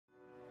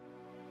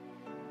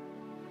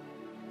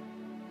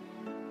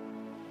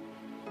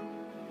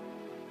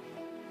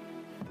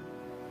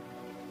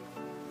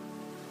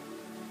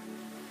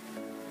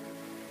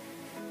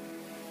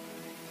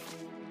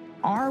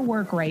our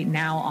work right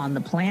now on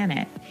the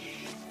planet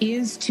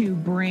is to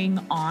bring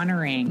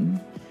honoring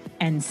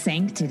and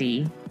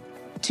sanctity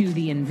to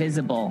the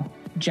invisible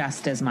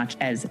just as much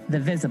as the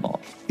visible.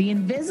 The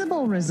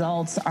invisible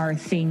results are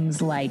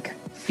things like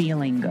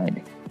feeling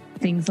good,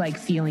 things like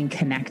feeling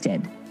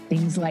connected,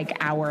 things like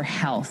our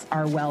health,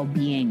 our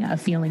well-being, a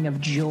feeling of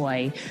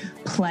joy,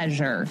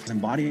 pleasure.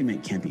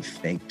 Embodiment can't be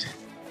faked.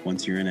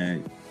 Once you're in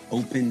an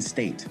open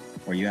state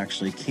where you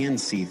actually can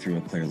see through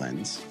a clear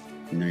lens,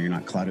 you're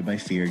not clouded by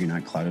fear, you're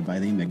not clouded by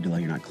the amygdala,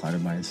 you're not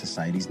clouded by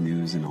society's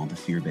news and all the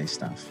fear-based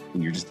stuff,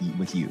 and you're just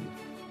with you.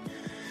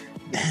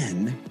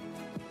 Then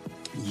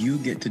you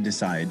get to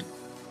decide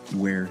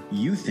where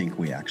you think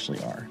we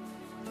actually are.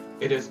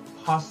 It is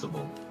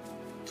possible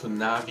to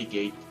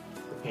navigate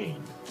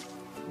pain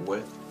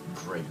with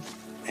grace.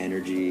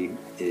 Energy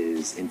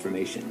is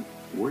information.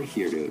 We're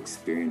here to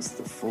experience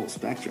the full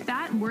spectrum.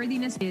 That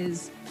worthiness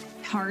is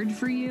hard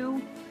for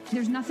you.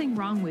 There's nothing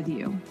wrong with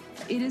you.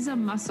 It is a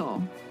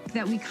muscle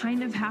that we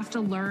kind of have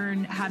to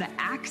learn how to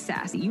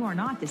access. You are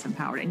not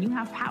disempowered, and you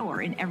have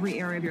power in every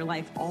area of your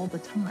life all the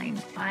time.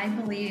 I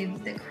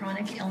believe that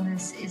chronic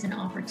illness is an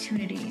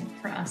opportunity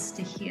for us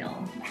to heal.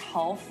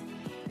 Health,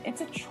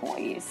 it's a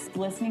choice.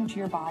 Listening to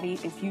your body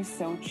if you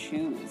so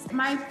choose.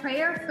 My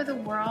prayer for the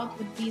world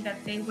would be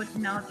that they would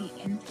know the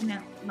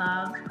infinite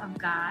love of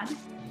God.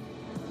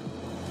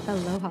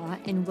 Aloha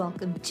and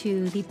welcome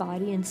to the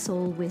Body and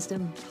Soul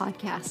Wisdom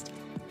Podcast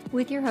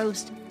with your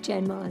host,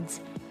 Jen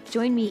Mons.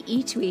 Join me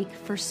each week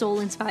for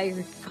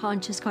soul-inspired,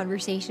 conscious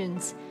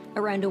conversations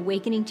around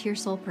awakening to your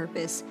soul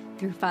purpose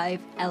through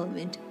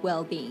 5-element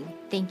well-being.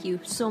 Thank you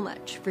so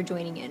much for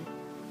joining in.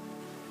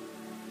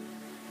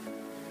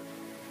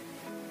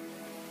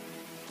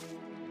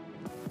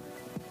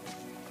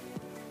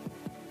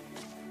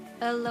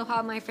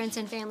 Aloha, my friends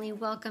and family.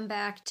 Welcome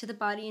back to the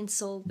Body and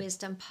Soul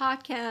Wisdom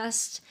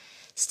Podcast.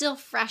 Still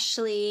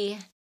freshly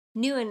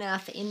new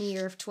enough in the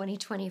year of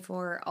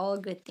 2024, all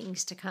good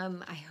things to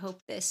come. I hope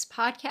this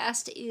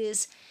podcast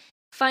is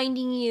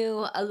finding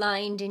you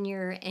aligned in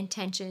your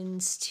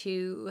intentions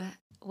to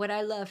what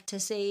I love to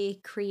say,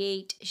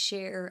 create,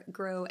 share,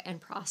 grow,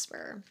 and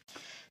prosper.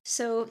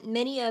 So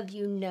many of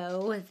you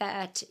know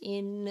that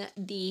in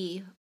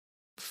the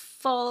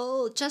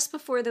fall, just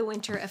before the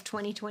winter of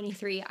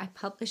 2023, I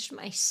published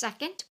my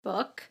second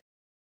book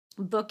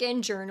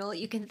and journal.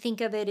 You can think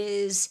of it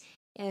as,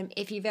 and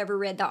if you've ever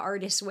read The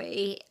Artist's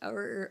Way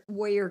or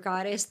Warrior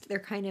Goddess, they're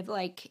kind of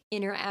like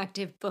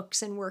interactive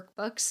books and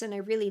workbooks, and I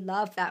really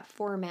love that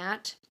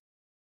format.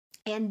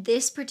 And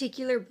this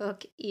particular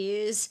book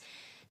is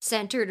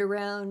centered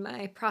around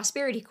my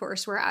prosperity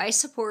course, where I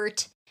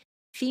support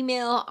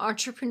female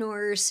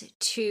entrepreneurs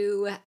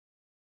to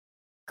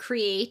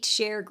create,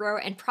 share, grow,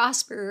 and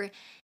prosper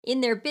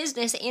in their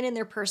business and in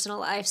their personal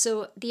life.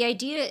 So the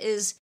idea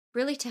is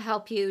really to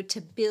help you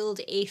to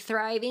build a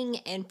thriving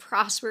and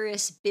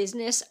prosperous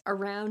business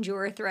around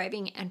your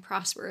thriving and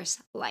prosperous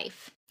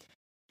life.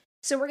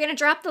 So we're going to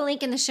drop the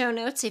link in the show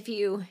notes if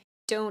you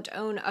don't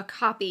own a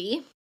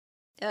copy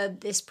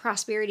of this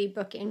prosperity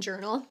book and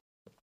journal.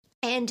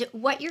 And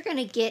what you're going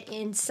to get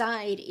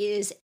inside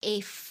is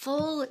a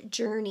full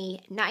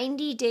journey,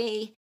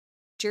 90-day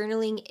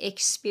journaling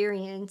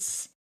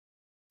experience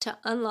to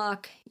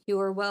unlock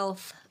your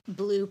wealth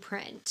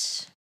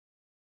blueprint.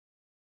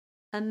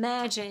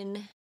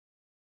 Imagine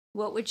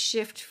what would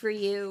shift for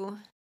you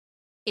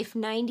if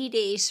 90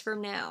 days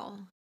from now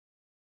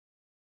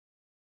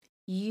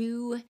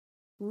you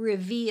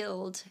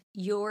revealed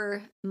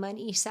your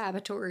money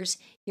saboteurs,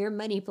 your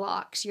money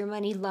blocks, your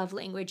money love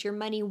language, your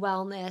money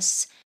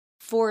wellness,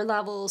 4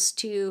 levels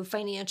to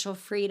financial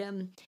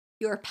freedom,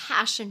 your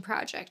passion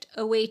project,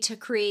 a way to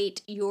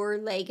create your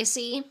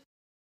legacy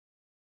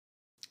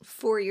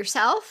for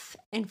yourself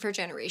and for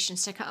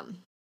generations to come.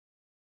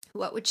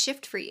 What would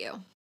shift for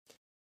you?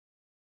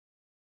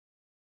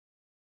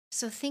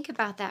 So think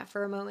about that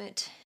for a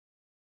moment.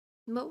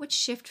 What would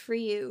shift for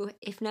you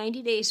if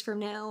 90 days from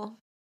now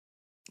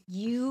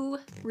you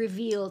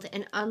revealed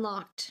and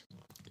unlocked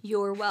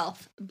your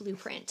wealth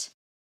blueprint?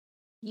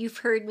 You've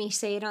heard me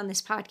say it on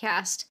this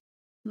podcast.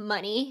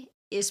 Money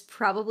is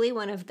probably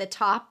one of the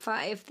top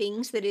 5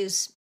 things that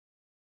is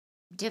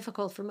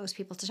difficult for most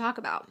people to talk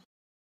about.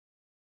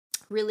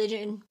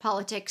 Religion,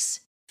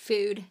 politics,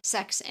 food,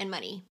 sex, and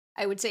money,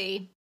 I would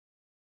say,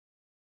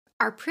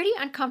 are pretty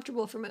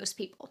uncomfortable for most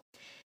people.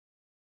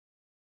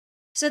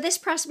 So this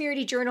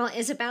prosperity journal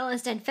is a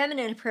balanced and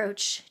feminine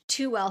approach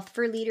to wealth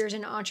for leaders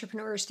and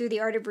entrepreneurs through the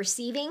art of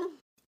receiving,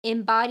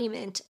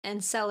 embodiment,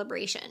 and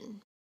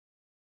celebration.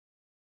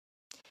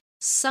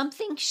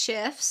 Something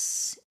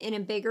shifts in a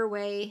bigger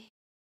way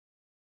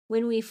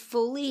when we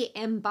fully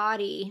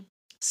embody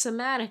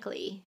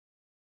somatically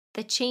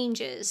the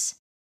changes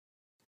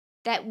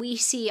that we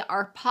see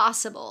are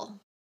possible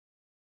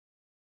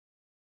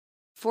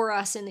for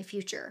us in the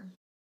future.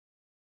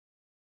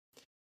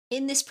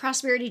 In this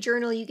prosperity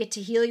journal, you get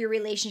to heal your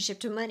relationship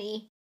to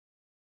money,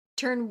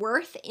 turn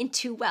worth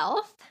into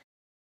wealth,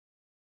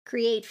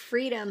 create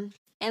freedom,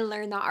 and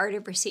learn the art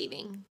of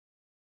receiving.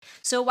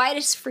 So why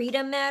does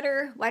freedom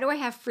matter? Why do I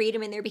have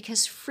freedom in there?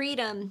 Because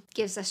freedom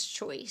gives us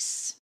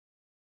choice.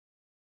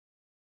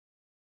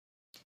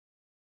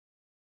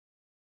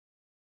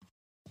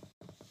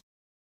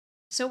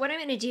 So what I'm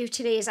going to do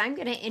today is I'm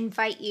going to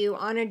invite you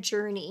on a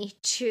journey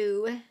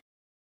to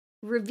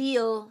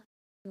reveal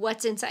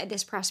what's inside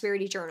this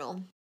prosperity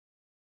journal.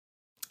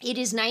 It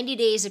is 90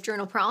 days of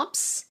journal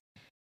prompts,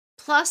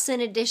 plus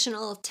an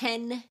additional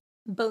 10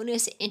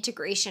 bonus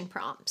integration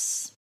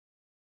prompts.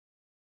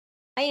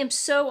 I am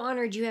so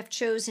honored you have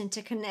chosen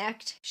to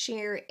connect,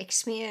 share,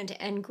 expand,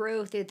 and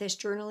grow through this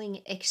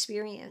journaling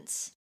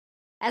experience.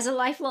 As a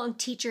lifelong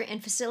teacher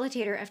and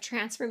facilitator of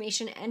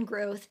transformation and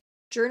growth,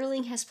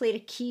 journaling has played a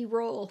key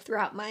role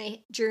throughout my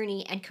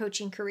journey and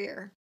coaching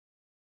career.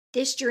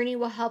 This journey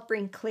will help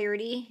bring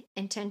clarity,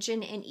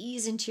 intention, and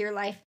ease into your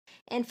life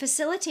and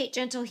facilitate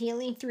gentle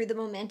healing through the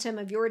momentum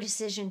of your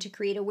decision to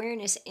create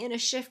awareness and a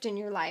shift in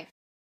your life.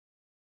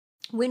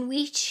 When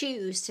we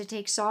choose to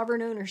take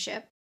sovereign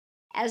ownership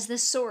as the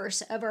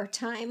source of our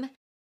time,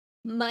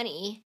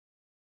 money,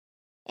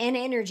 and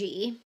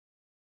energy,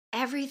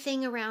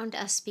 everything around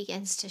us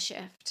begins to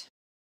shift.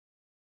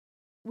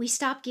 We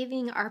stop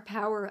giving our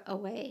power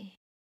away.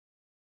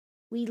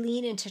 We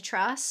lean into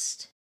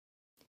trust,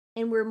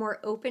 and we're more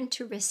open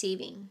to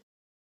receiving.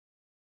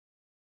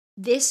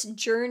 This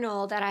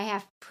journal that I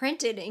have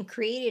printed and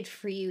created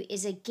for you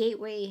is a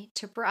gateway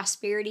to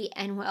prosperity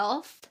and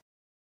wealth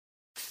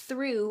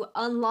through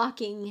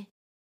unlocking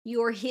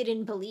your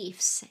hidden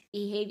beliefs,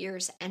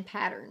 behaviors, and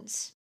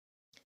patterns.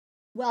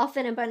 Wealth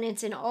and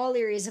abundance in all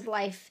areas of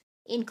life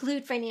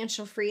include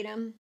financial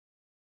freedom,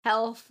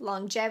 health,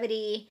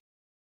 longevity,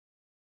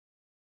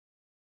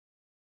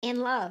 and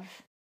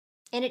love.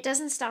 And it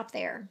doesn't stop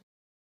there.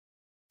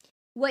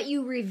 What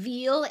you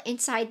reveal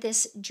inside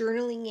this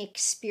journaling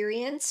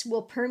experience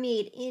will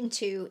permeate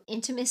into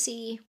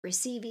intimacy,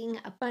 receiving,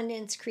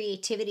 abundance,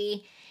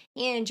 creativity,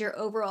 and your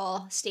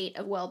overall state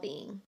of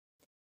well-being.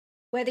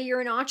 Whether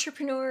you're an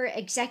entrepreneur,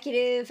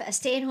 executive, a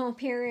stay-at-home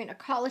parent, a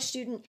college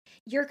student,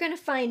 you're going to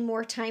find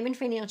more time and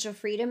financial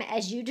freedom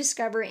as you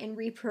discover and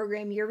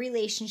reprogram your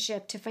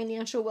relationship to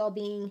financial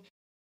well-being,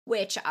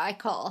 which I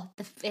call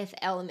the fifth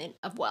element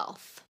of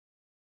wealth.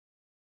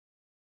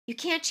 You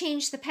can't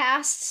change the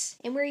past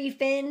and where you've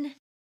been,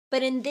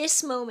 but in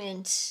this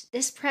moment,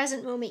 this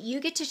present moment, you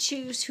get to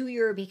choose who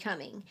you're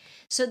becoming.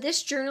 So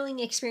this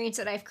journaling experience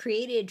that I've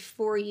created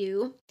for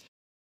you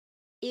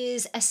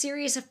is a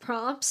series of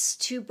prompts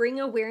to bring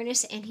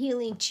awareness and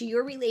healing to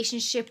your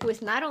relationship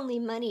with not only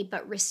money,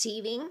 but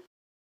receiving,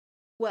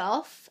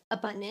 wealth,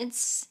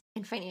 abundance,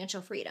 and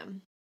financial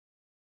freedom.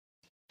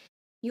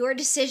 Your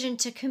decision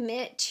to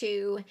commit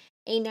to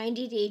a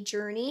 90-day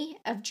journey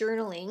of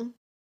journaling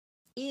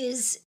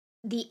is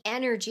the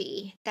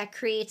energy that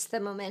creates the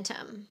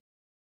momentum.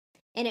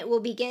 And it will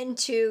begin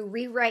to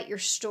rewrite your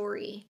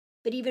story.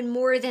 But even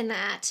more than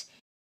that,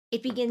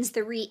 it begins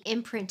the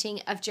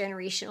re-imprinting of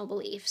generational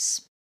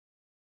beliefs.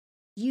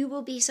 You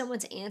will be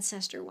someone's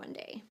ancestor one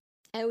day.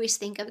 I always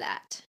think of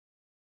that.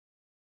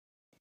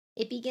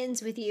 It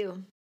begins with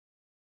you.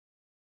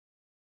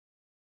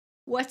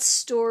 What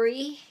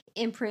story,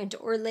 imprint,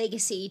 or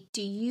legacy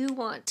do you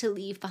want to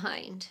leave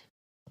behind?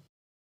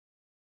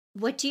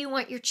 What do you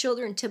want your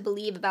children to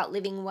believe about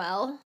living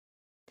well,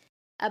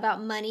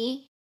 about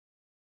money,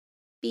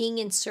 being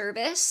in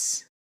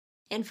service,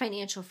 and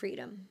financial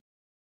freedom?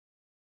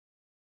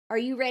 Are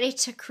you ready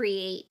to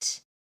create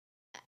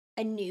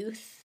a new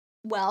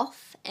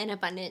wealth and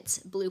abundance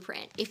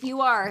blueprint? If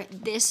you are,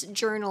 this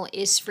journal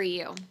is for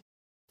you.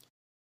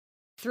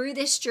 Through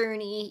this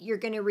journey, you're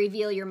going to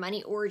reveal your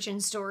money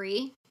origin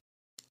story,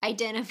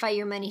 identify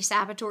your money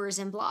saboteurs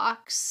and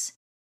blocks,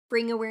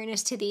 bring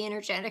awareness to the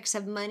energetics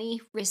of money,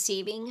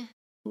 receiving,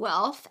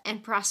 wealth,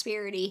 and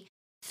prosperity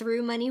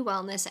through money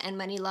wellness and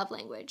money love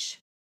language.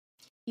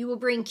 You will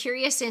bring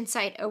curious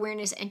insight,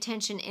 awareness,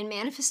 intention, and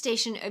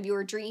manifestation of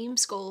your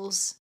dreams,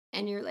 goals,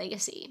 and your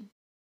legacy.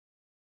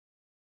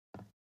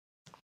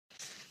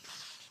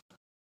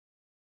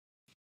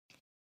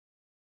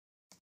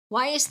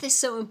 Why is this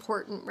so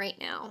important right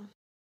now?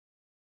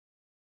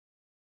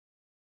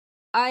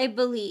 I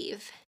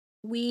believe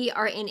we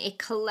are in a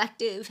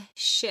collective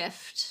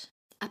shift,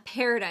 a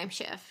paradigm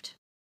shift.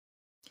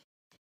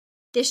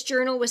 This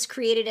journal was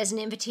created as an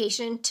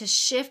invitation to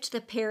shift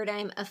the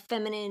paradigm of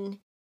feminine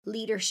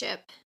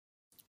leadership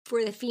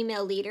for the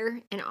female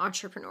leader and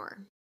entrepreneur.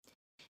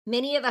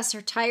 Many of us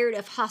are tired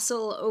of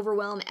hustle,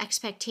 overwhelm,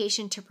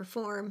 expectation to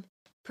perform,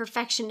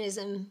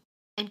 perfectionism,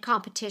 and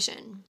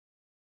competition.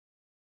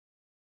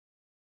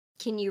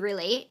 Can you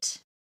relate?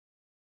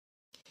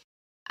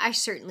 I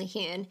certainly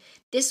can.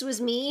 This was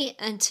me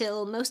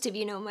until most of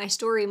you know my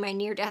story, my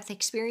near-death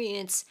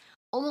experience,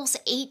 almost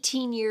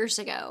 18 years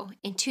ago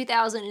in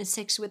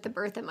 2006 with the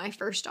birth of my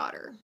first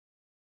daughter.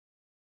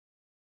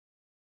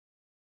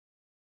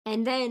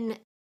 And then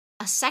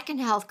a second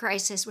health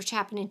crisis, which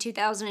happened in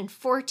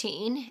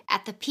 2014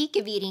 at the peak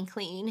of eating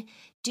clean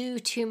due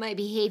to my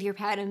behavior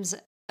patterns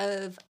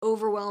of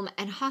overwhelm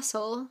and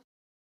hustle.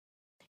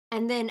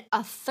 and then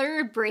a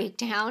third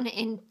breakdown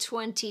in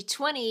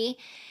 2020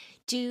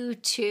 due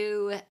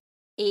to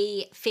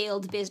a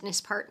failed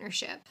business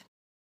partnership.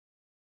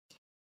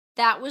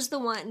 That was the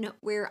one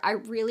where I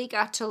really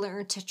got to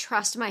learn to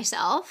trust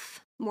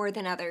myself more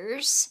than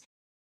others.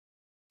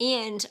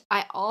 And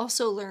I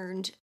also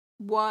learned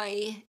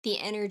why the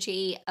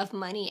energy of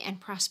money and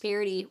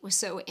prosperity was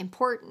so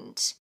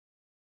important.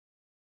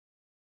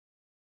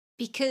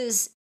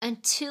 Because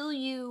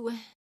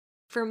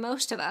for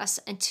most of us,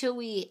 until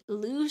we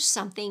lose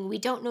something, we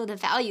don't know the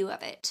value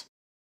of it.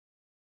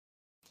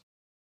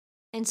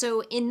 And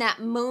so in that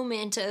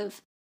moment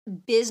of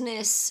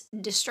business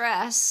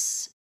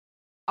distress,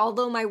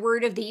 although my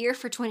word of the year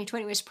for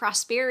 2020 was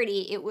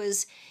prosperity, it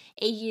was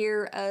a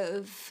year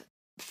of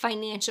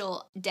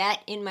financial debt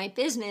in my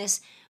business,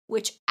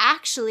 which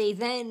actually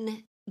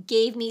then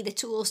gave me the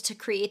tools to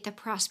create the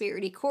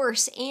prosperity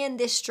course and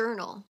this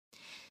journal.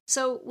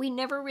 So we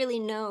never really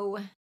know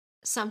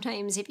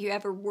sometimes if you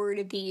have a word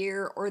of the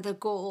year or the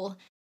goal,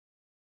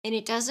 and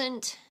it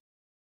doesn't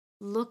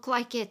look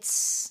like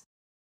it's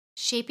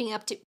shaping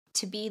up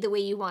to be the way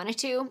you want it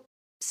to.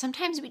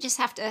 Sometimes we just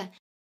have to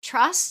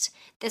trust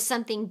that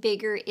something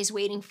bigger is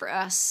waiting for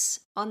us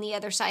on the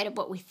other side of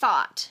what we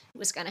thought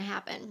was going to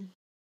happen.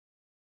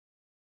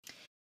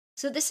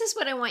 So this is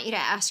what I want you to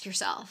ask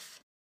yourself.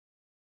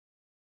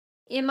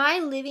 Am I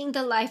living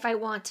the life I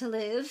want to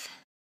live?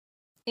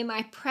 Am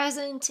I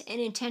present and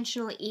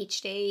intentional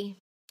each day?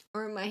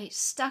 Or am I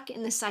stuck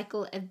in the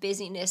cycle of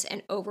busyness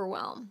and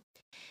overwhelm?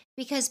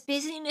 Because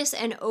busyness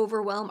and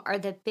overwhelm are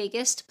the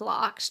biggest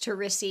blocks to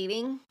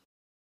receiving,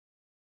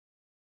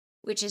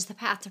 which is the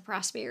path to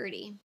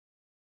prosperity.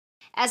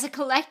 As a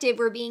collective,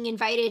 we're being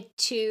invited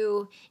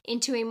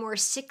into a more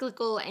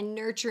cyclical and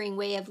nurturing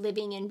way of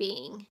living and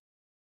being.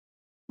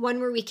 One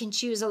where we can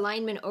choose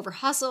alignment over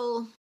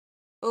hustle,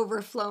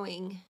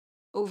 overflowing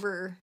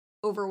over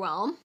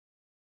overwhelm,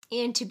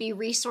 and to be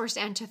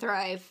resourced and to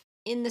thrive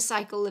in the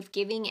cycle of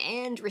giving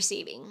and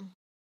receiving,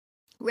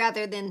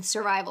 rather than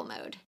survival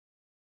mode.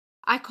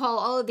 I call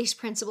all of these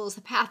principles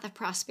the path of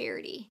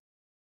prosperity.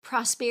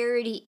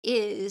 Prosperity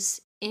is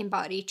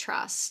embodied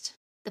trust,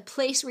 the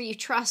place where you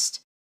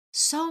trust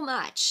so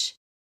much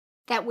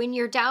that when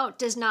your doubt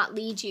does not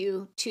lead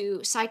you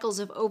to cycles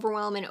of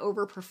overwhelm and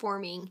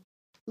overperforming,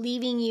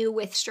 leaving you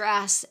with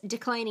stress,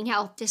 declining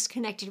health,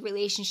 disconnected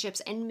relationships,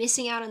 and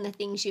missing out on the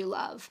things you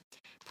love.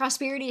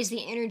 Prosperity is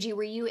the energy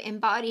where you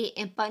embody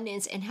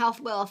abundance and health,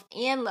 wealth,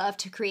 and love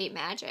to create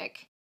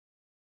magic.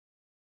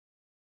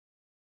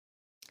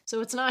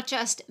 So it's not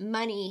just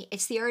money,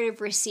 it's the art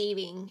of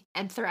receiving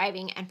and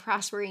thriving and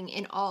prospering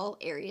in all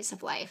areas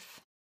of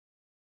life.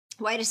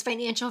 Why does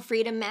financial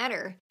freedom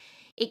matter?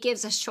 It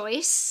gives us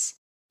choice.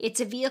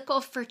 It's a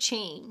vehicle for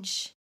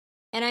change.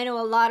 And I know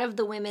a lot of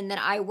the women that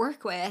I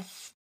work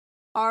with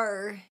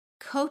are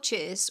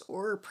coaches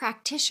or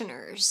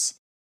practitioners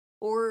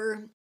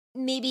or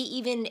maybe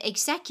even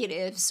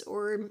executives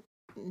or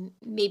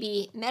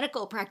maybe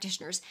medical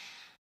practitioners.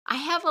 I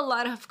have a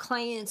lot of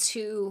clients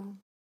who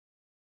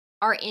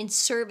are in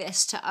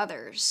service to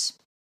others.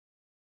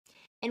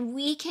 And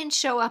we can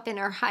show up in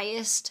our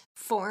highest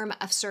form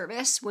of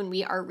service when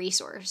we are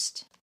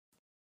resourced.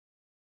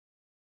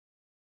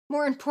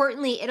 More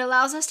importantly, it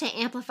allows us to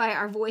amplify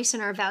our voice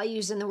and our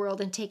values in the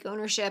world and take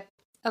ownership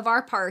of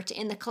our part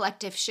in the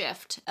collective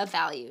shift of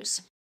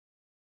values.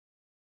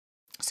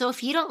 So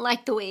if you don't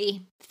like the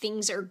way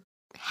things are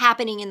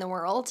happening in the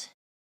world,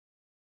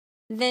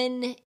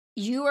 then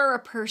you are a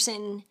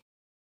person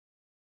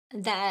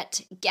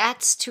that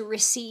gets to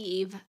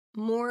receive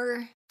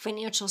more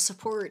financial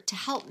support to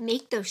help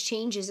make those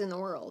changes in the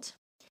world.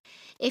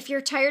 If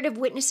you're tired of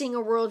witnessing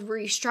a world where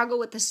you struggle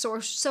with the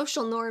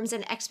social norms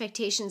and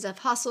expectations of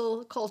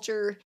hustle,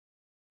 culture,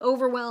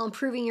 overwhelm,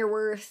 proving your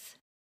worth,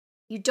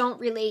 you don't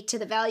relate to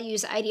the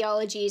values,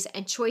 ideologies,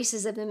 and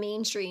choices of the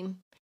mainstream,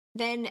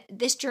 then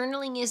this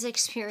journaling is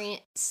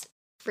experience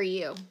for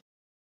you.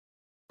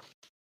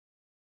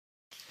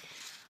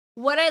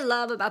 What I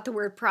love about the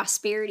word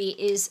prosperity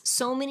is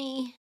so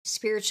many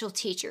spiritual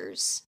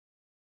teachers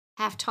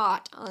have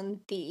taught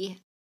on the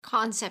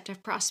concept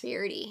of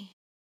prosperity.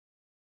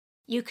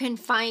 You can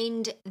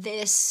find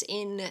this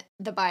in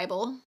the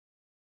Bible.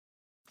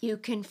 You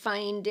can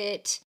find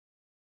it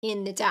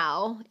in the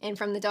Tao and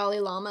from the Dalai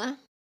Lama.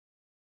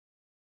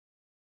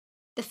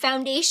 The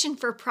foundation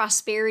for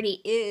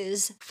prosperity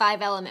is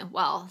 5-element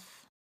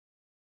wealth.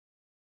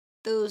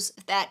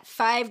 That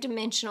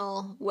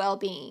 5-dimensional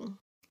well-being.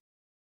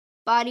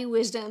 Body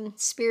wisdom,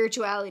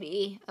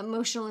 spirituality,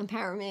 emotional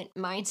empowerment,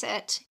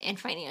 mindset, and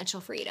financial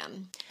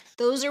freedom.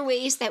 Those are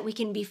ways that we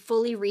can be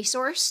fully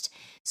resourced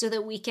so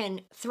that we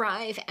can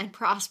thrive and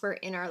prosper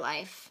in our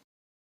life.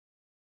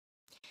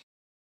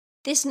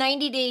 This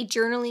 90-day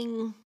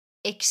journaling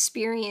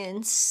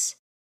experience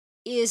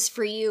is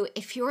for you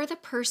if you're the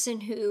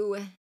person who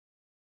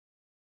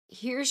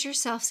hears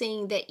yourself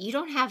saying that you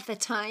don't have the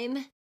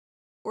time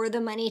or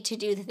the money to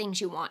do the things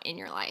you want in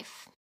your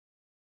life.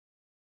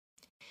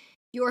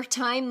 Your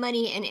time,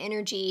 money, and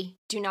energy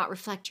do not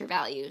reflect your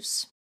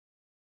values.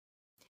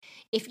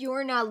 if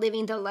you're not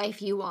living the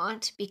life you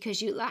want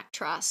because you lack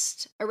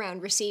trust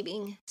around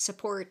receiving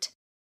support,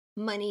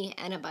 money,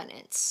 and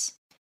abundance.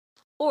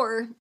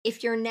 Or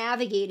if you're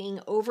navigating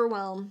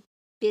overwhelm,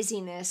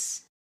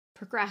 busyness,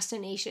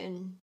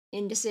 procrastination,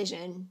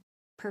 indecision,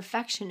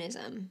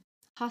 perfectionism,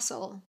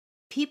 hustle,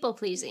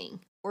 people-pleasing,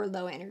 or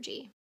low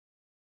energy.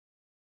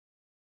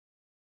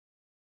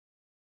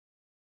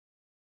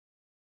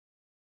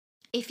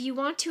 If you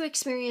want to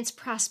experience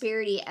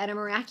prosperity at a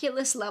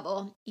miraculous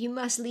level, you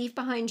must leave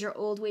behind your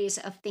old ways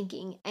of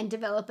thinking and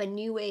develop a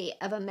new way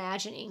of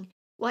imagining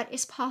what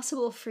is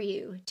possible for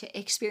you to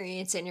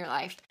experience in your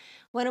life.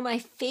 One of my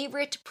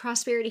favorite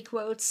prosperity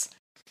quotes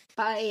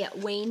by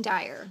Wayne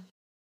Dyer.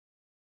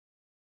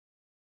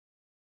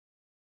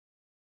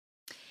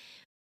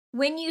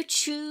 When you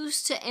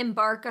choose to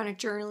embark on a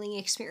journaling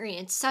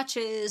experience, such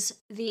as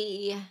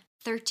the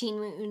 13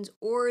 moons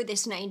or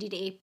this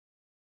 90-day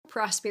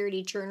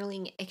prosperity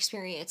journaling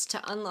experience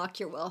to unlock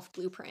your wealth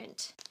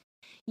blueprint,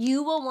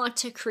 you will want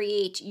to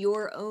create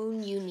your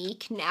own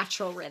unique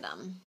natural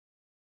rhythm.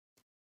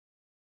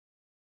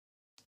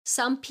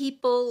 Some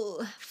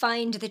people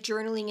find that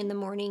journaling in the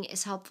morning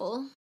is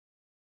helpful,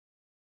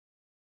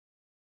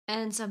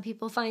 and some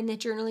people find that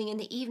journaling in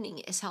the evening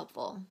is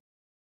helpful.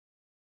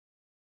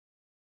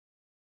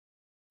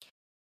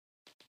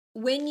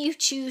 When you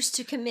choose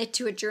to commit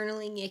to a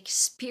journaling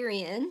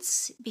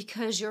experience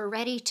because you're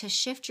ready to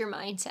shift your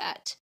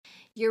mindset,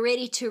 you're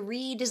ready to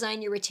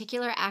redesign your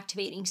reticular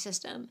activating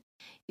system,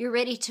 you're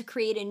ready to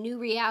create a new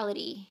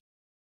reality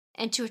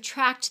and to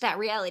attract that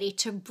reality,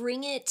 to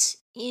bring it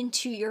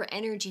into your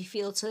energy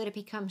field so that it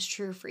becomes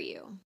true for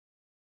you.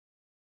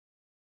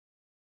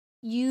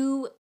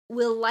 You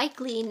will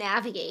likely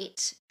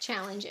navigate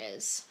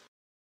challenges.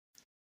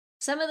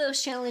 Some of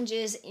those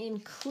challenges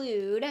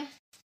include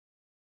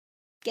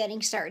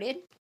getting started.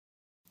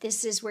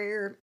 This is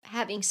where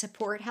having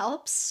support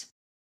helps.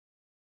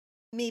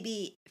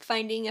 Maybe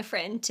finding a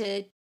friend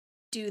to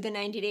do the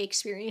 90-day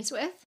experience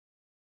with,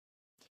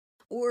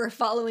 or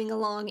following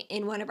along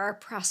in one of our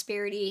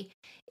prosperity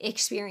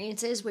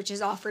experiences, which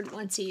is offered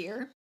once a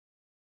year.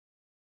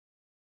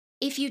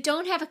 If you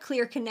don't have a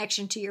clear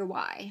connection to your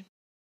why,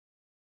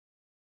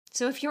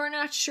 so if you're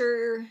not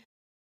sure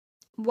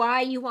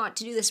why you want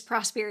to do this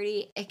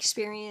prosperity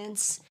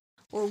experience,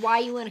 or why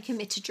you want to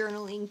commit to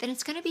journaling, then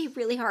it's going to be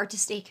really hard to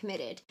stay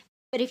committed.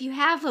 But if you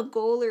have a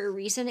goal or a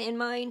reason in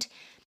mind,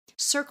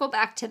 circle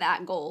back to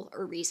that goal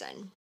or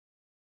reason.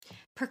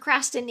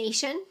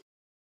 Procrastination,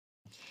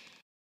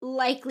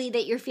 likely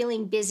that you're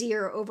feeling busy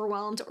or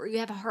overwhelmed, or you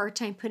have a hard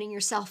time putting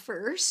yourself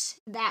first.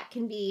 That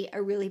can be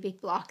a really big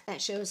block that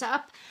shows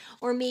up.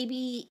 Or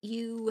maybe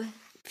you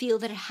feel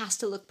that it has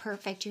to look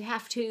perfect. You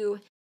have to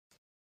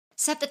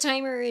set the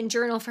timer and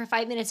journal for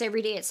 5 minutes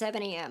every day at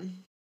 7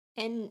 a.m.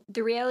 And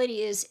the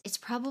reality is, it's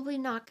probably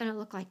not going to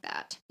look like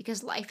that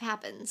because life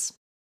happens.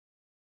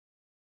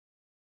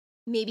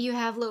 Maybe you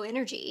have low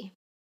energy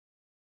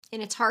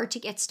and it's hard to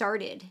get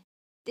started.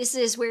 This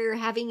is where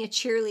having a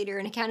cheerleader,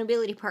 an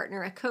accountability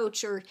partner, a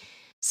coach, or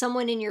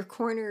someone in your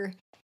corner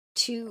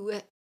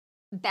to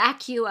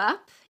back you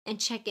up and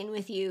check in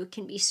with you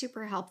can be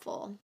super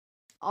helpful.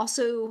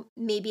 Also,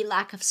 maybe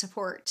lack of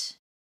support.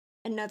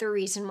 Another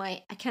reason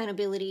why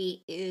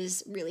accountability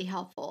is really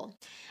helpful.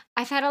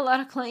 I've had a lot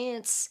of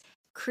clients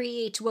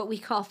create what we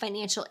call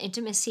financial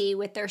intimacy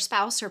with their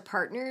spouse or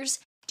partners,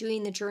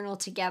 doing the journal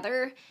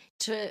together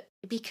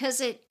because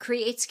it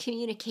creates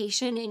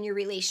communication in your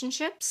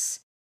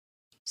relationships.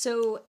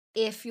 So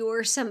if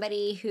you're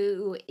somebody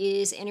who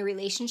is in a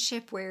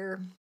relationship where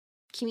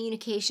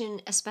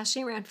communication,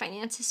 especially around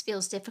finances,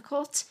 feels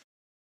difficult,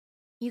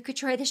 you could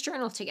try this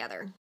journal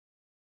together.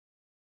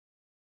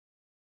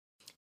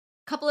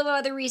 Couple of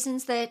other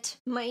reasons that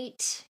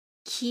might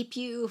keep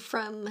you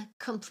from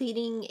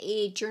completing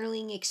a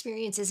journaling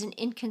experience is an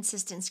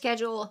inconsistent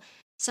schedule.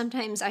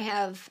 Sometimes I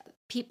have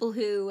people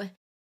who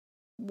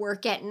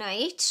work at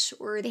night,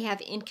 or they have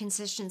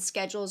inconsistent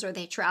schedules, or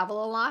they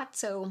travel a lot.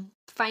 So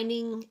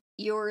finding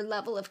your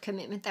level of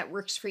commitment that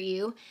works for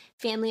you.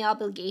 Family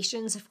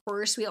obligations, of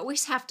course. We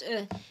always have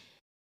to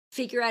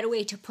figure out a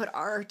way to put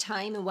our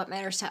time and what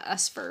matters to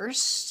us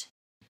first,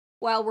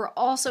 while we're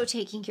also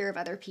taking care of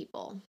other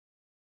people.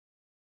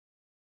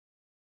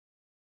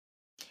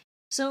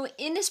 So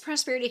in this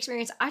prosperity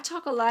experience, I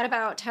talk a lot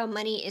about how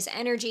money is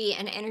energy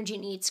and energy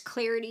needs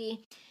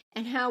clarity,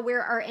 and how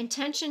where our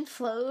intention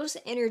flows,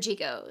 energy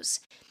goes.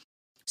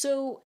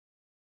 So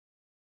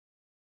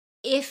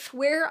if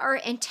where our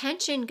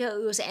intention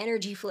goes,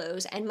 energy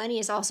flows, and money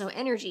is also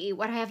energy,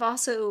 what I have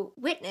also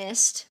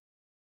witnessed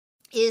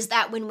is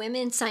that when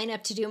women sign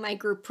up to do my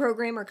group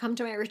program or come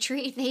to my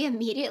retreat, they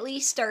immediately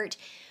start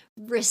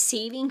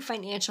receiving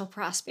financial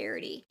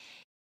prosperity.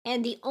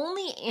 And the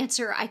only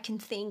answer I can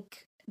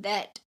think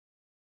that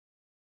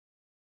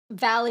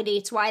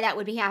validates why that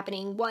would be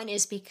happening, one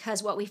is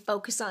because what we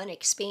focus on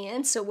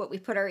expands, so what we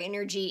put our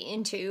energy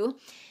into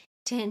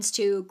tends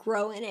to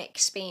grow and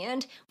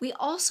expand. We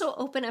also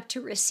open up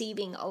to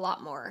receiving a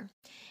lot more,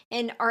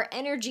 and our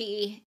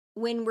energy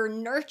when we're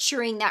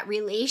nurturing that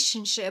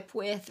relationship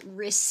with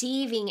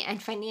receiving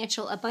and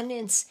financial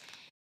abundance,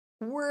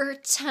 we're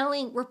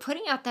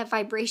putting out that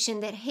vibration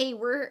that, hey,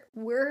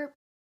 we're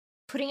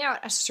putting out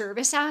a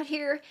service out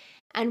here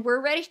and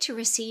we're ready to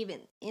receive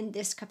in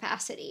this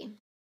capacity.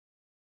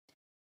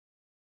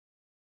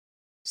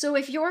 So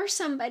if you're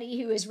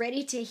somebody who is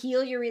ready to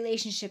heal your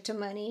relationship to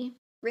money,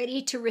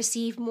 ready to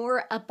receive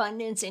more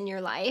abundance in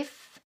your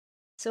life,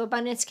 so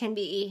abundance can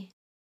be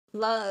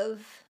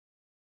love,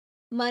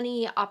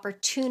 money,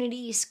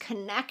 opportunities,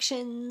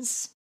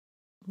 connections,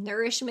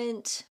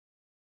 nourishment.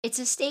 It's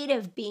a state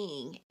of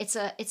being. It's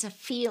a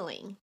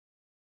feeling.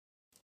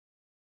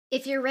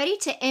 If you're ready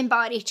to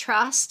embody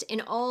trust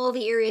in all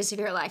the areas of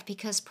your life,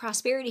 because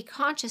prosperity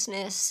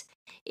consciousness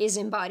is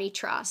embodied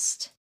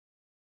trust.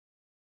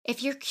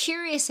 If you're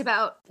curious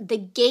about the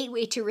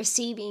gateway to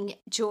receiving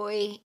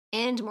joy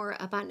and more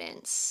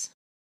abundance,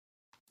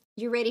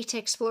 you're ready to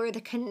explore the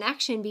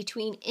connection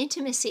between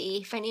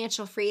intimacy,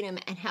 financial freedom,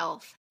 and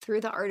health through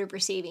the art of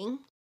receiving,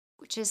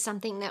 which is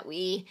something that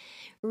we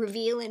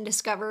reveal and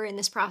discover in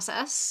this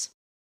process.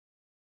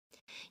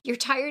 You're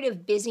tired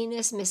of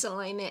busyness,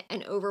 misalignment,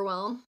 and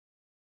overwhelm.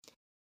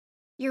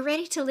 You're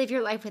ready to live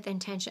your life with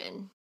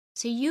intention,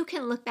 so you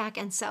can look back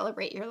and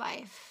celebrate your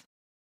life.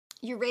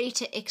 You're ready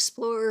to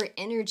explore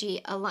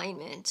energy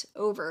alignment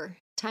over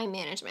time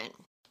management.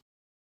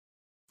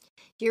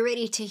 You're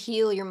ready to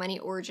heal your money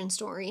origin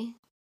story.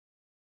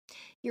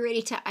 You're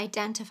ready to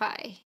identify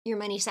your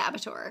money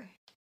saboteur.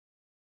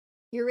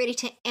 You're ready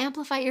to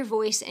amplify your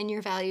voice and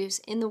your values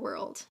in the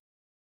world,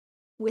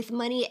 with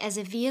money as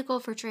a vehicle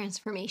for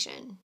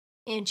transformation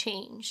and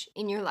change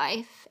in your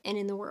life and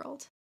in the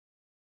world.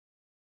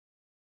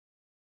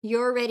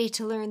 You're ready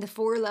to learn the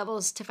 4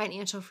 levels to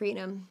financial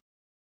freedom.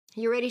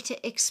 You're ready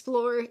to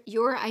explore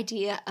your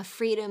idea of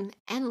freedom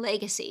and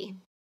legacy.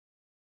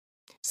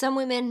 Some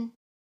women,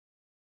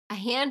 a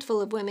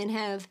handful of women,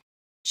 have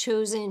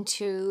chosen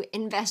to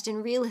invest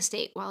in real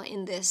estate while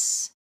in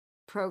this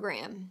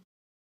program.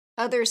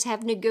 Others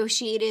have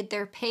negotiated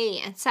their pay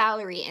and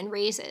salary and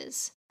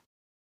raises.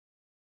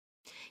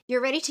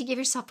 You're ready to give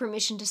yourself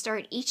permission to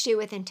start each day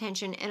with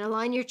intention and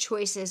align your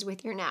choices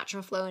with your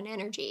natural flow and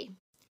energy.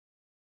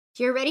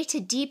 You're ready to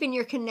deepen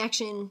your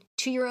connection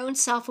to your own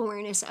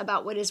self-awareness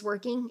about what is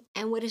working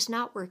and what is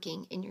not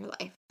working in your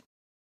life.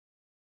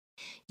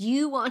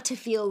 You want to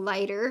feel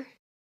lighter,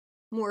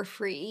 more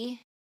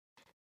free,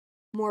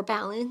 more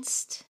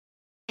balanced,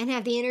 and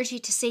have the energy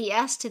to say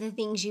yes to the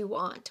things you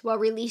want while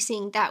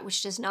releasing that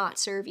which does not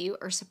serve you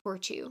or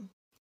support you.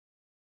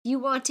 You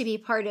want to be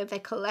part of a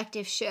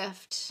collective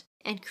shift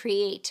and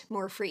create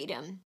more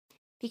freedom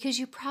because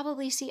you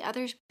probably see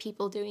other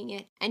people doing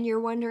it and you're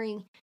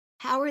wondering,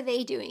 how are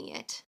they doing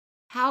it?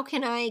 How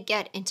can I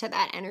get into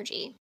that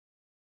energy?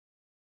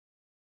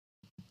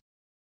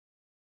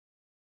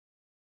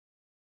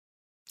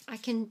 I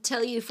can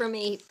tell you from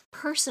a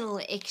personal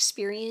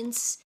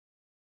experience,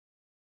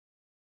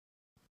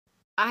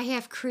 I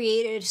have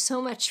created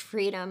so much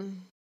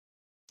freedom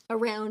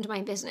around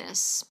my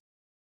business,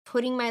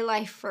 putting my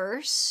life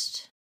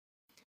first,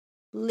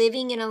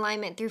 living in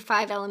alignment through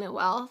 5-element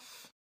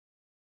wealth,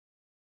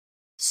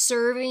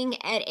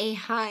 serving at a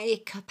high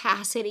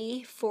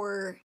capacity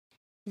for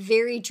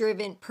very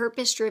driven,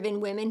 purpose-driven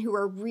women who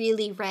are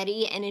really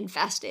ready and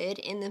invested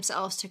in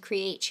themselves to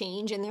create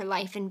change in their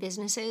life and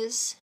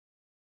businesses.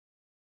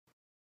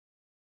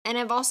 And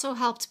I've also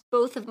helped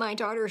both of my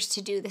daughters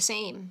to do the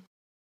same.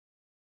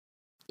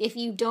 If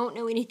you don't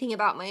know anything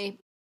about my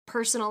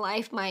personal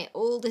life, my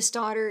oldest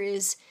daughter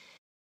is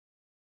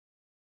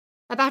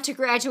about to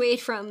graduate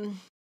from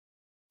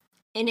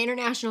an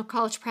international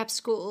college prep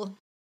school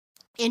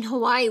in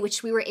Hawaii,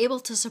 which we were able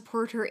to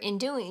support her in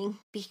doing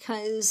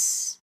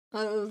because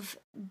of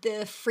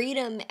the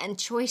freedom and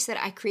choice that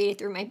I created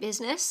through my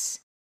business.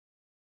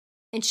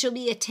 And she'll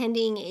be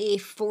attending a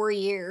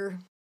 4-year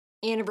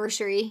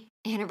anniversary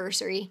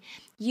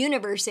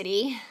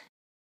university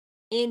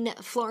in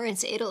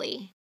Florence,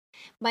 Italy.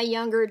 My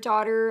younger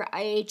daughter,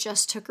 I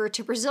just took her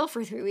to Brazil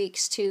for 3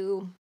 weeks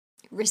to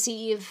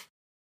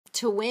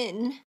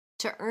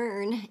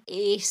earn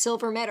a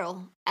silver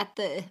medal at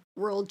the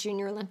World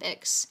Junior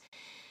Olympics.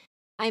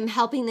 I'm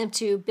helping them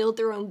to build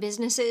their own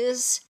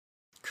businesses,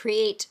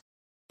 create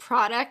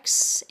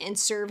products and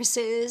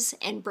services,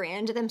 and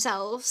brand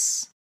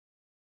themselves.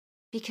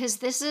 Because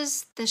this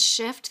is the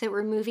shift that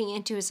we're moving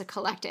into as a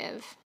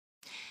collective.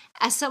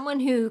 As someone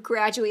who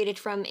graduated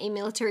from a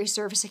military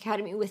service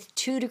academy with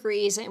 2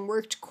 degrees and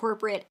worked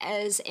corporate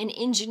as an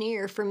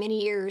engineer for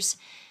many years,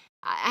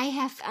 I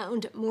have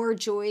found more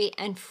joy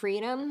and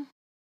freedom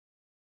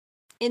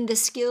in the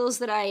skills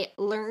that I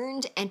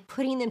learned and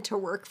putting them to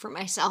work for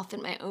myself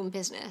in my own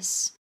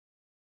business.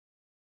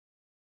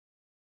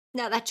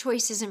 Now, that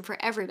choice isn't for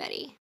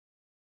everybody.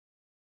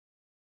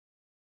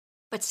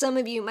 But some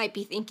of you might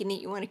be thinking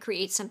that you want to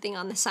create something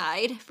on the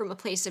side from a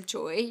place of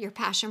joy, your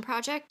passion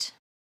project.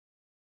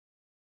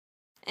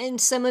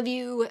 And some of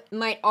you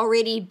might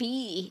already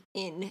be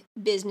in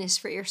business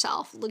for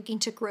yourself, looking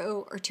to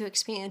grow or to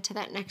expand to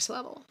that next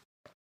level.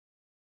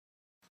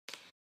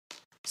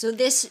 So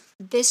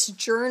this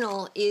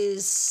journal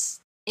is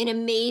an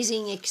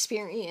amazing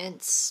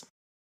experience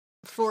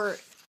for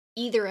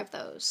either of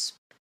those.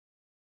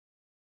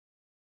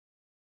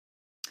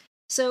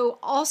 So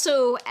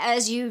also,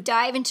 as you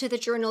dive into the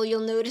journal, you'll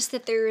notice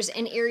that there's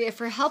an area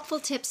for helpful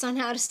tips on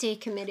how to stay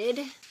committed,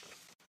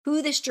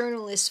 who this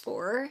journal is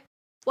for,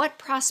 what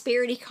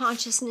prosperity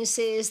consciousness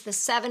is, the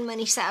 7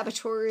 money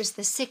saboteurs,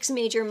 the 6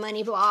 major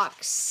money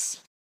blocks,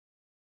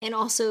 and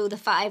also the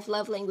 5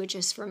 love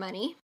languages for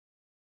money.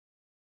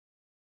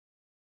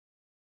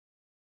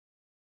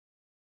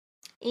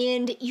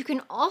 And you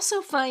can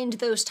also find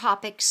those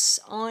topics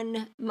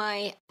on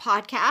my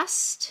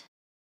podcast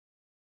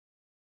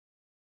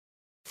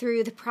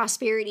through the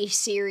Prosperity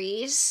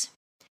series.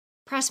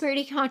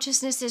 Prosperity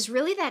consciousness is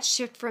really that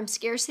shift from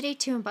scarcity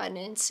to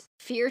abundance,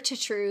 fear to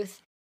truth,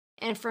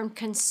 and from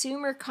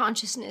consumer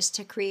consciousness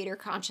to creator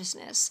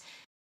consciousness.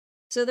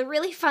 So the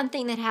really fun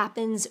thing that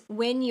happens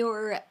when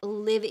you're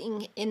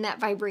living in that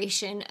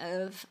vibration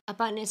of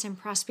abundance and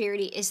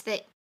prosperity is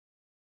that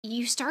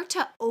you start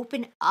to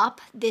open up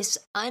this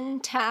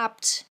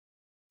untapped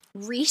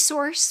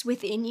resource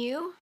within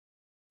you,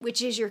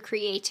 which is your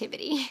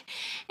creativity.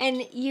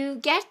 And you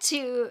get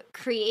to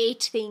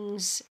create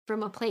things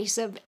from a place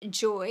of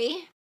joy,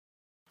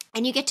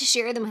 and you get to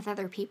share them with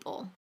other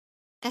people.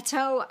 That's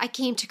how I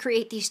came to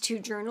create these 2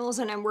 journals,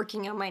 and I'm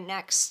working on my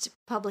next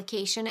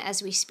publication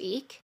as we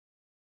speak.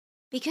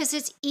 Because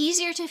it's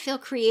easier to feel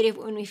creative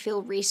when we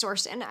feel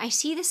resourced, and I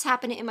see this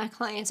happen in my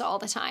clients all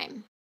the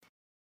time.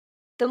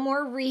 The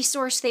more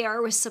resourced they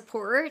are with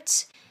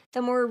support,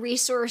 the more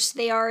resourced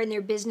they are in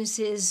their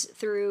businesses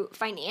through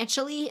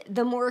financially,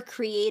 the more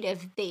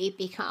creative they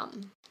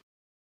become.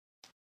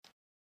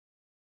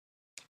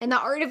 And the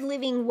art of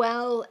living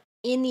well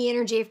in the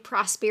energy of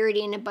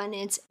prosperity and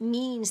abundance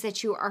means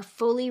that you are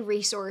fully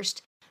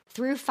resourced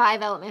through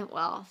 5-element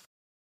wealth,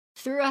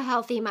 through a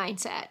healthy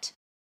mindset,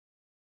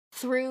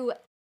 through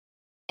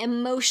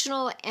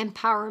emotional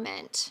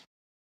empowerment,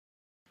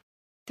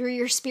 through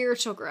your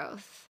spiritual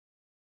growth,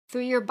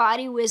 through your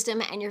body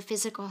wisdom and your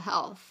physical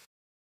health,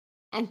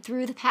 and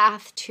through the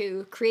path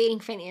to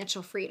creating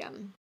financial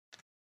freedom.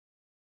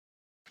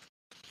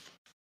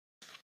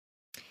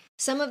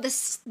 Some of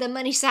the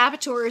money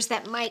saboteurs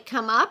that might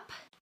come up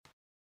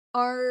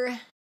are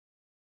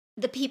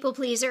the people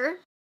pleaser,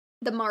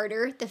 the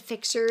martyr, the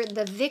fixer,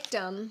 the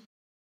victim,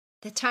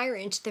 the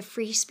tyrant, the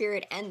free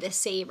spirit, and the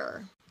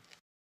saver.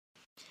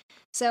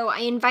 So I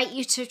invite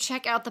you to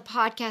check out the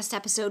podcast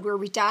episode where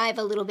we dive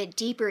a little bit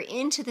deeper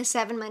into the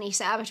 7 money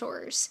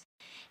saboteurs.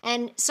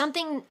 And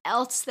something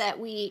else that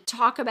we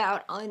talk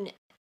about on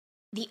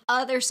the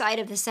other side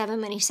of the 7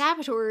 money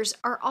saboteurs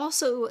are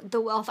also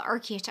the wealth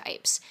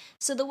archetypes.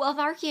 So the wealth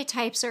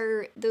archetypes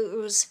are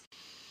those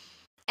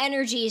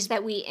energies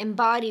that we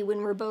embody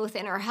when we're both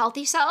in our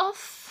healthy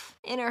self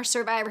and our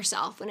survivor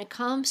self when it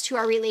comes to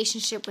our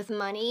relationship with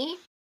money,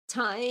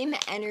 time,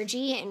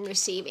 energy, and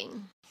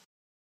receiving.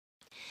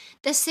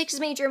 The 6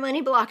 major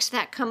money blocks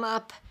that come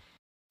up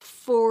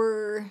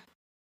for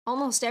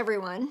almost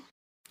everyone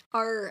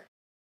are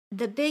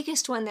the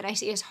biggest one that I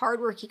see is hard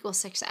work equals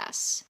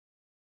success.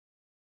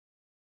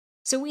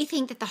 So we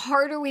think that the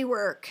harder we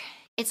work,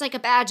 it's like a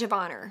badge of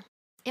honor.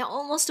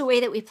 Almost a way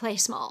that we play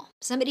small.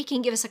 Somebody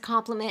can give us a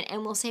compliment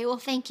and we'll say, well,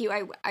 thank you,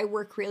 I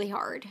work really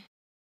hard.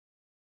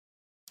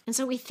 And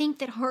so we think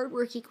that hard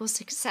work equals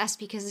success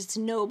because it's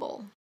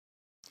noble.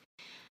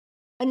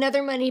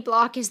 Another money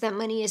block is that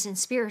money isn't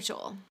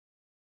spiritual.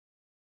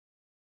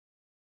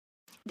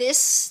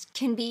 This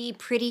can be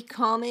pretty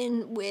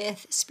common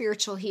with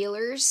spiritual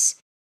healers,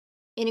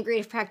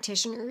 integrative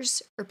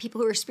practitioners, or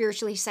people who are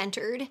spiritually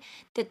centered,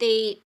 that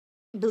they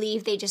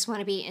believe they just want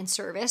to be in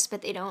service,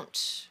 but they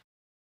don't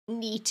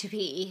need to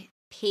be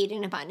paid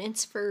in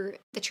abundance for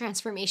the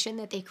transformation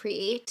that they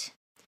create.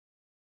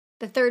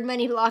 The 3rd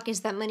money block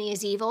is that money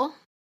is evil.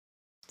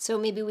 So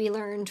maybe we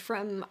learned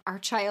from our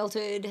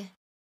childhood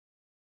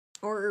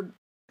or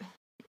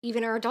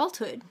even our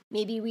adulthood.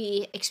 Maybe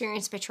we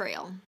experienced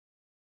betrayal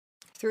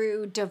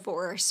through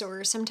divorce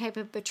or some type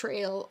of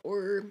betrayal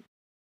or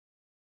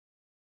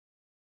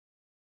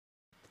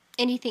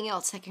anything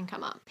else that can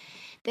come up,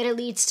 that it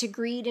leads to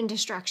greed and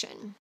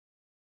destruction.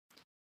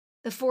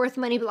 The 4th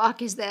money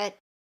block is that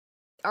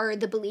are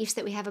the beliefs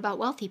that we have about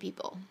wealthy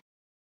people.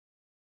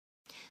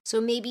 So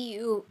maybe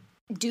you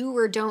do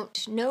or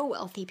don't know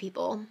wealthy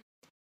people,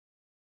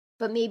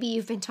 but maybe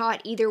you've been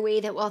taught either way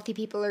that wealthy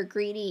people are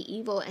greedy,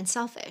 evil, and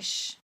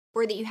selfish,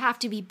 or that you have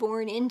to be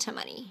born into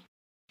money.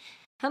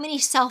 How many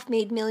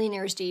self-made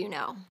millionaires do you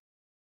know?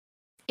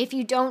 If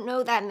you don't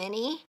know that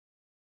many,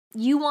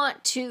 you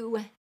want to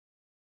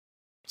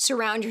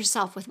surround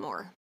yourself with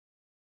more.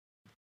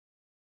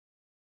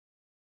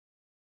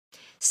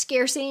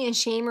 Scarcity and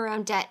shame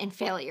around debt and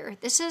failure.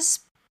 This is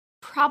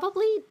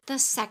probably the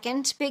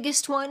 2nd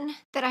biggest one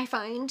that I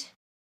find.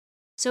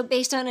 So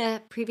based on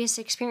a previous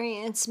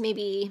experience,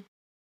 maybe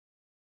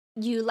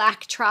you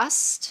lack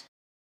trust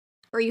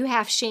or you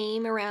have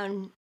shame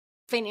around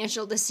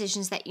financial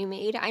decisions that you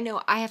made. I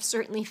know I have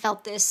certainly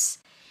felt this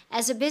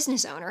as a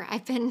business owner.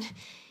 I've been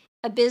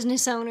a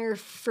business owner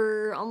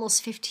for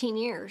almost 15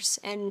 years,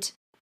 and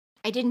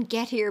I didn't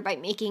get here by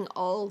making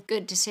all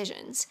good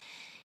decisions.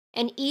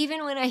 And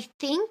even when I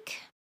think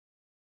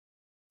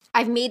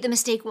I've made the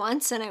mistake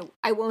once and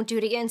I won't do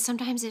it again,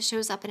 sometimes it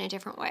shows up in a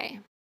different way.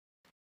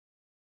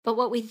 But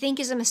what we think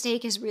is a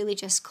mistake is really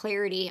just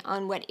clarity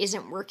on what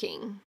isn't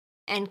working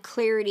and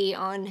clarity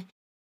on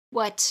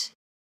what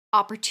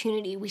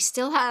opportunity we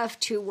still have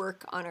to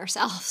work on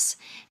ourselves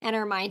and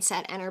our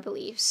mindset and our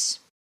beliefs.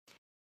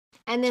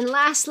 And then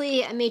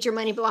lastly, a major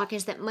money block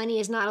is that money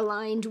is not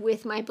aligned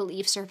with my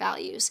beliefs or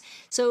values.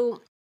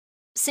 So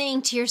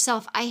saying to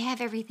yourself, I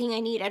have everything I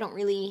need. I don't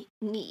really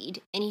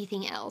need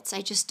anything else.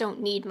 I just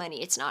don't need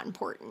money. It's not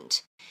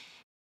important.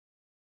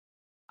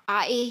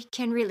 I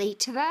can relate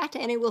to that,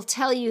 and it will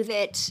tell you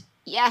that,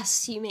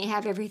 yes, you may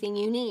have everything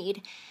you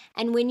need.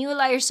 And when you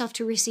allow yourself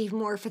to receive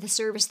more for the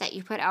service that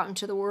you put out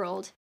into the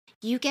world,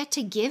 you get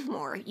to give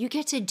more, you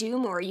get to do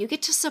more, you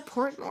get to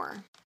support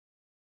more.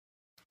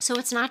 So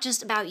it's not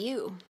just about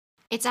you.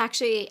 It's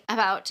actually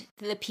about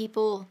the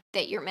people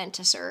that you're meant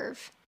to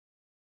serve.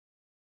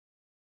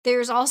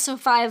 There's also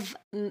 5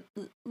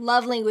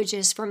 love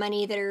languages for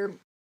money that are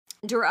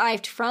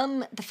derived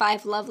from the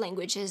 5 love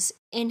languages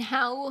in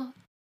how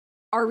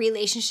our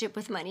relationship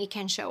with money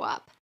can show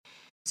up.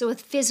 So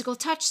with physical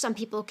touch, some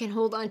people can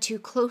hold on too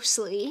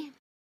closely,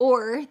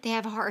 or they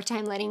have a hard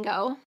time letting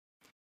go.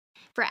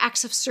 For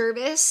acts of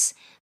service,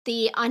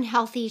 the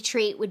unhealthy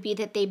trait would be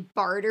that they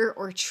barter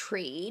or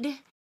trade.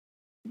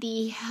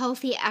 The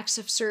healthy acts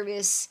of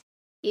service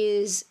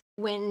is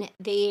when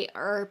they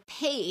are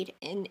paid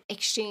in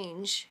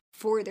exchange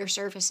for their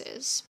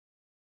services.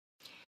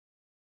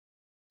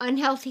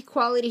 Unhealthy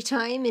quality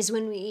time is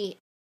when we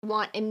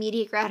want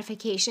immediate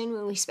gratification,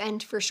 when we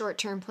spend for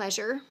short-term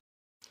pleasure.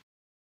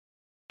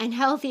 And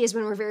healthy is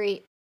when we're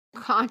very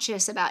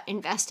conscious about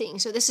investing.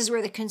 So this is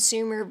where the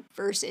consumer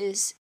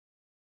versus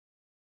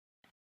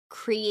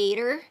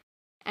creator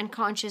and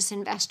conscious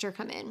investor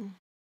come in.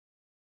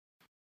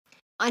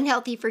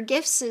 Unhealthy for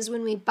gifts is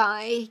when we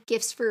buy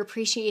gifts for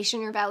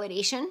appreciation or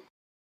validation.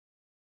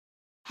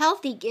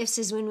 Healthy gifts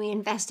is when we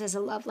invest as a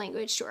love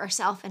language to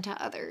ourselves and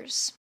to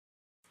others.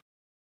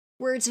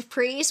 Words of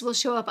praise will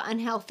show up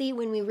unhealthy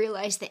when we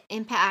realize the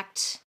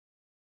impact,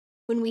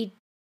 when we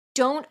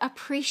don't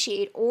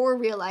appreciate or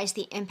realize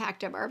the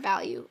impact of our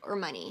value or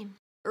money,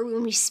 or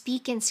when we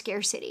speak in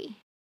scarcity.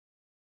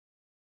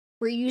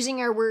 We're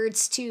using our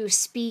words to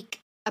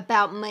speak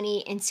about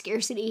money in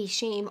scarcity,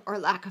 shame, or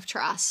lack of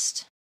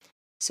trust.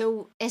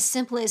 So as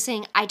simple as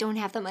saying, I don't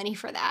have the money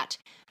for that,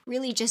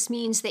 really just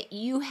means that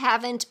you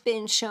haven't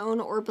been shown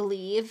or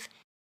believe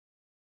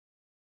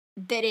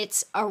that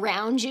it's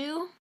around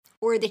you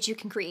or that you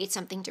can create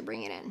something to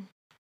bring it in.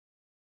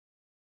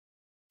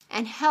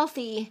 And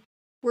healthy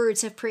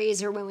words of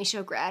praise are when we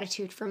show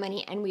gratitude for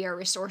money and we are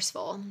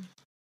resourceful.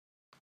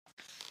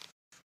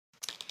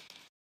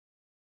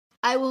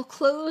 I will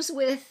close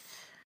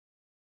with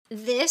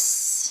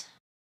this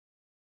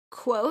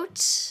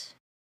quote.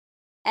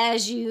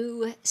 As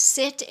you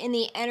sit in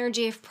the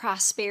energy of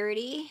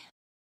prosperity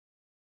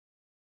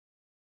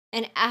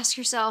and ask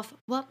yourself,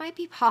 what might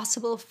be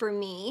possible for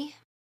me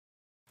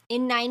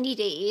in 90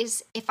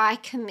 days if I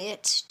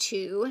commit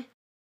to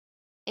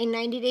a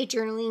 90-day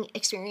journaling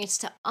experience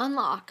to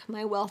unlock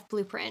my wealth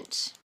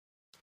blueprint?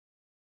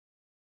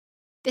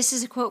 This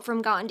is a quote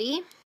from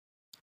Gandhi.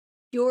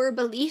 Your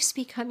beliefs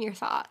become your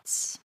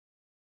thoughts.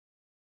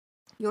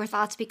 Your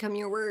thoughts become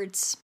your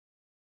words.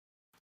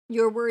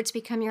 Your words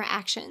become your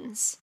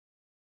actions.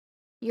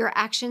 Your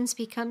actions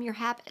become your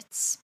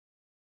habits.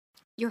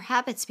 Your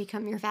habits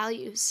become your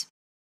values.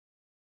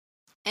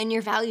 And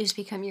your values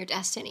become your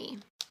destiny.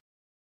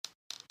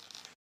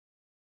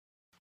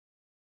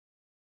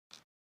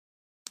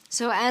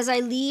 So as I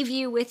leave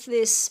you with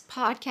this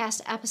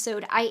podcast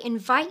episode, I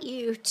invite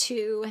you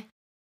to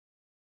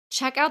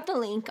check out the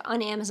link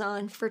on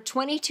Amazon. For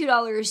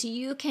 $22,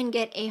 you can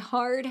get a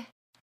hardback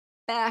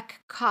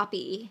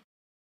copy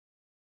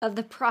of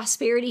the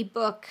Prosperity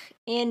book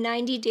and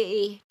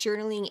 90-day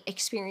journaling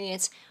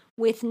experience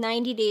with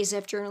 90 days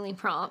of journaling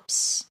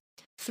prompts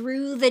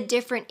through the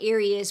different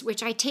areas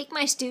which I take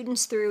my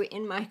students through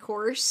in my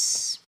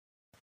course,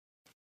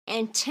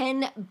 and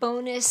 10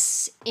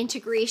 bonus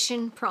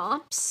integration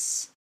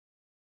prompts.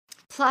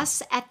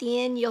 Plus, at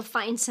the end, you'll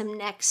find some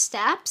next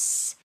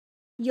steps.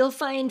 You'll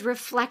find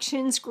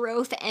reflections,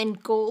 growth,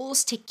 and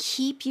goals to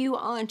keep you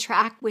on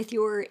track with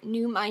your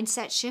new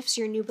mindset shifts,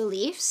 your new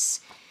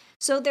beliefs.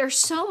 So there's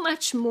so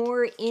much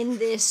more in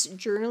this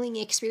journaling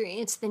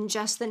experience than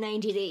just the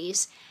 90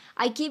 days.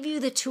 I give you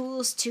the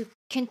tools to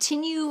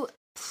continue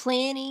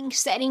planning,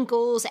 setting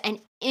goals,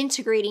 and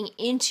integrating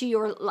into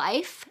your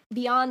life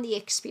beyond the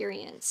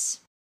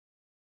experience.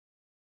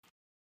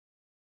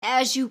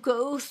 As you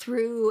go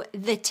through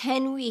the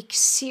 10-week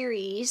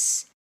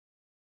series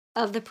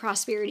of the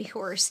Prosperity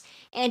course,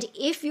 and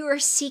if you are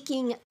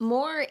seeking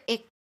more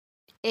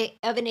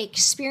of an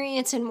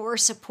experience and more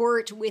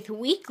support with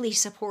weekly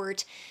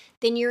support,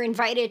 then you're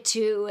invited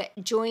to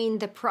join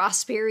the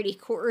Prosperity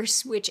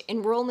course, which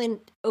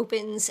enrollment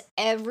opens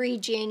every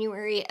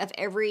January of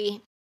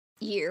every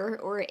year,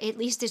 or at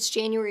least it's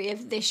January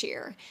of this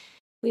year.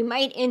 We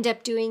might end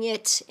up doing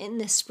it in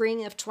the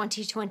spring of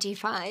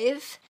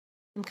 2025.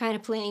 I'm kind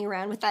of playing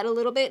around with that a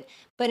little bit,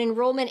 but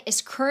enrollment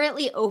is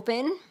currently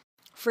open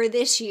for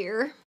this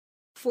year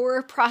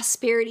for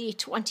Prosperity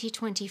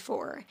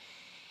 2024.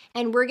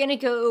 And we're going to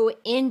go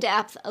in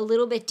depth a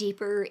little bit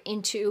deeper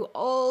into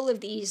all of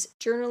these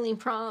journaling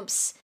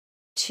prompts,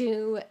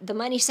 to the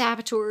money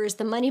saboteurs,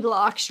 the money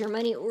blocks, your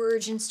money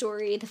origin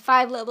story, the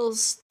 4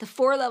 levels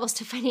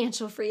to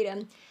financial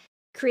freedom,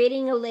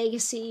 creating a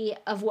legacy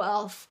of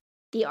wealth,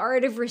 the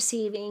art of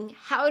receiving,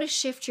 how to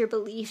shift your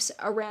beliefs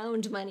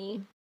around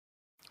money.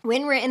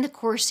 When we're in the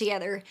course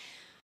together,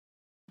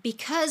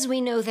 because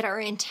we know that our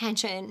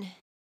intention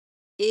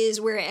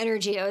is where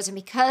energy goes, and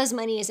because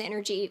money is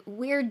energy,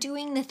 we're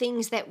doing the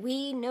things that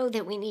we know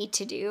that we need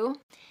to do,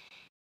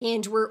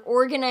 and we're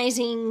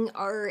organizing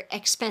our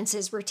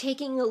expenses. We're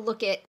taking a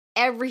look at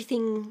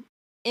everything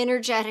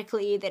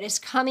energetically that is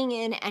coming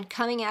in and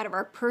coming out of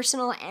our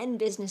personal and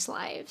business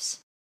lives,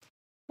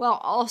 while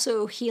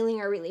also healing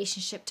our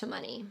relationship to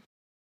money.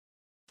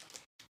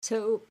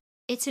 So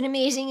it's an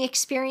amazing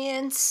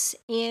experience,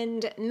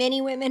 and many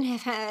women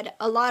have had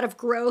a lot of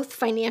growth,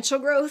 financial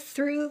growth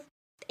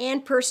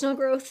and personal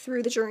growth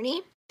through the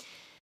journey.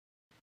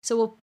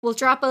 So we'll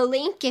drop a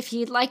link if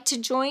you'd like to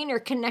join or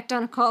connect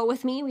on a call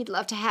with me. We'd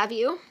love to have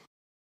you.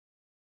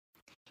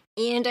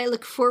 And I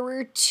look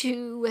forward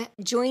to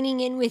joining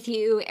in with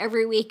you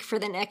every week for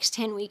the next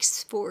 10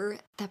 weeks for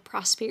the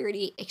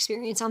Prosperity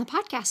Experience on the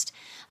podcast.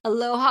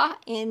 Aloha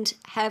and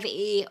have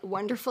a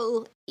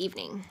wonderful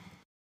evening.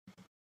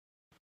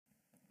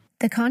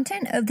 The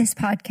content of this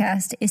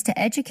podcast is to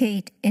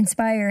educate,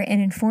 inspire,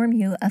 and inform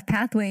you of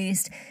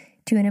pathways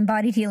to an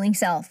embodied healing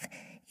self.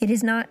 It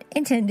is not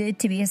intended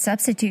to be a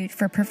substitute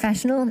for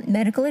professional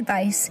medical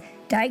advice,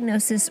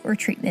 diagnosis, or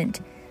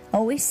treatment.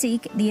 Always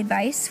seek the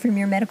advice from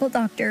your medical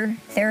doctor,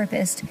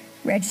 therapist,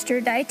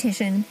 registered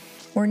dietitian,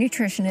 or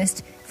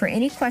nutritionist for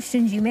any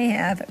questions you may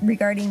have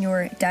regarding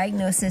your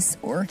diagnosis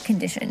or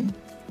condition.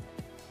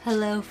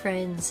 Hello,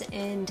 friends,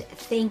 and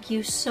thank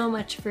you so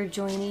much for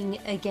joining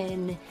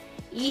again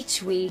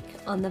each week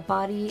on the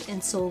Body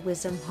and Soul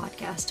Wisdom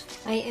podcast.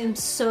 I am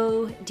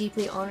so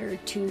deeply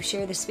honored to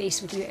share this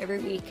space with you every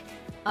week.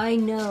 I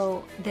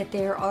know that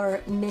there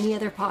are many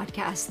other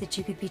podcasts that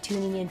you could be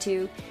tuning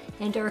into,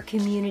 and our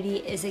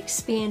community is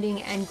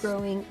expanding and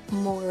growing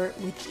more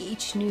with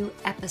each new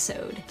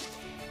episode.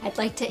 I'd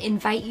like to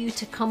invite you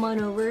to come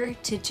on over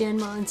to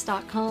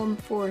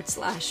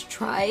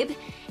jenmons.com/tribe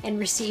and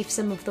receive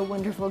some of the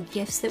wonderful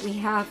gifts that we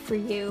have for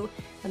you: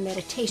 a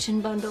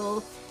meditation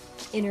bundle,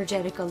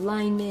 energetic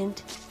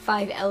alignment,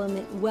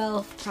 5-element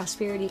wealth,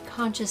 prosperity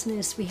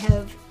consciousness. We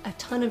have a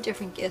ton of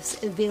different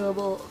gifts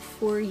available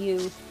for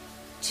you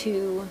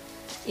to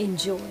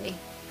enjoy.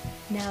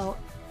 Now,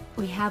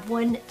 we have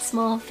one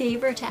small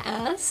favor to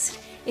ask.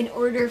 In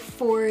order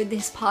for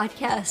this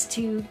podcast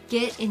to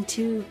get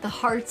into the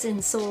hearts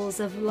and souls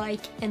of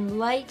like and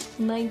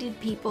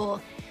like-minded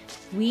people,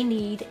 we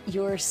need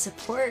your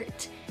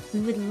support.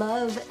 We would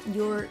love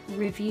your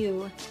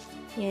review,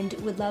 and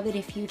would love it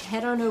if you'd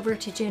head on over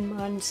to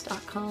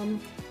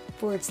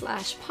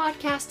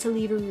jenmons.com/podcast to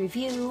leave a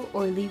review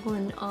or leave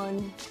one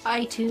on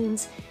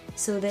iTunes,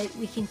 so that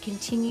we can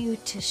continue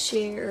to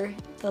share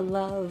the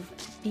love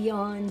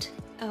beyond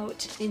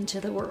out into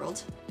the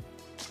world.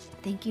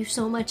 Thank you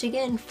so much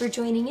again for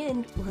joining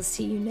in. We'll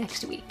see you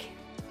next week.